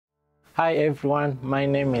Hi everyone, my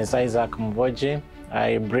name is Isaac Mvoji.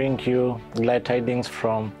 I bring you glad tidings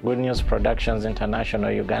from Good News Productions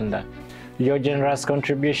International, Uganda. Your generous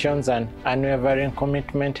contributions and unwavering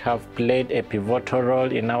commitment have played a pivotal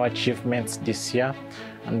role in our achievements this year,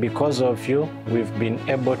 and because of you, we've been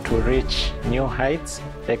able to reach new heights,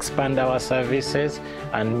 expand our services,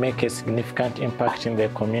 and make a significant impact in the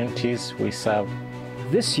communities we serve.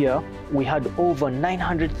 This year, we had over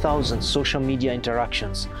 900,000 social media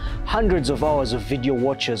interactions, hundreds of hours of video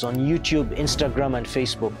watches on YouTube, Instagram, and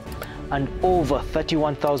Facebook, and over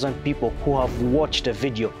 31,000 people who have watched a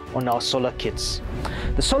video on our solar kits.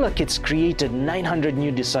 The solar kits created 900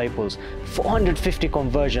 new disciples, 450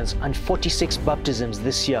 conversions, and 46 baptisms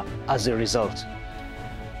this year as a result.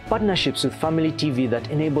 Partnerships with Family TV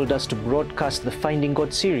that enabled us to broadcast the Finding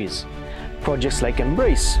God series. Projects like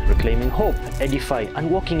Embrace, Reclaiming Hope, Edify, and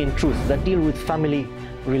Walking in Truth that deal with family,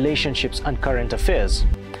 relationships, and current affairs.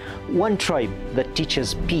 One Tribe that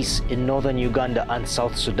teaches peace in northern Uganda and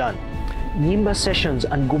South Sudan. Nyimba Sessions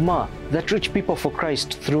and Guma that reach people for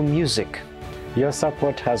Christ through music. Your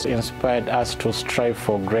support has inspired us to strive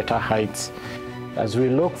for greater heights. As we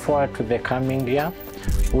look forward to the coming year,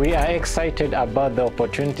 we are excited about the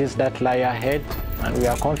opportunities that lie ahead, and we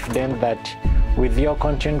are confident that with your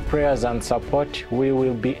continued prayers and support, we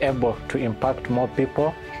will be able to impact more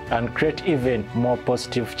people and create even more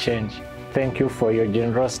positive change. Thank you for your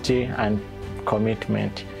generosity and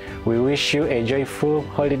commitment. We wish you a joyful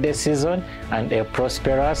holiday season and a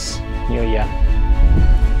prosperous new year.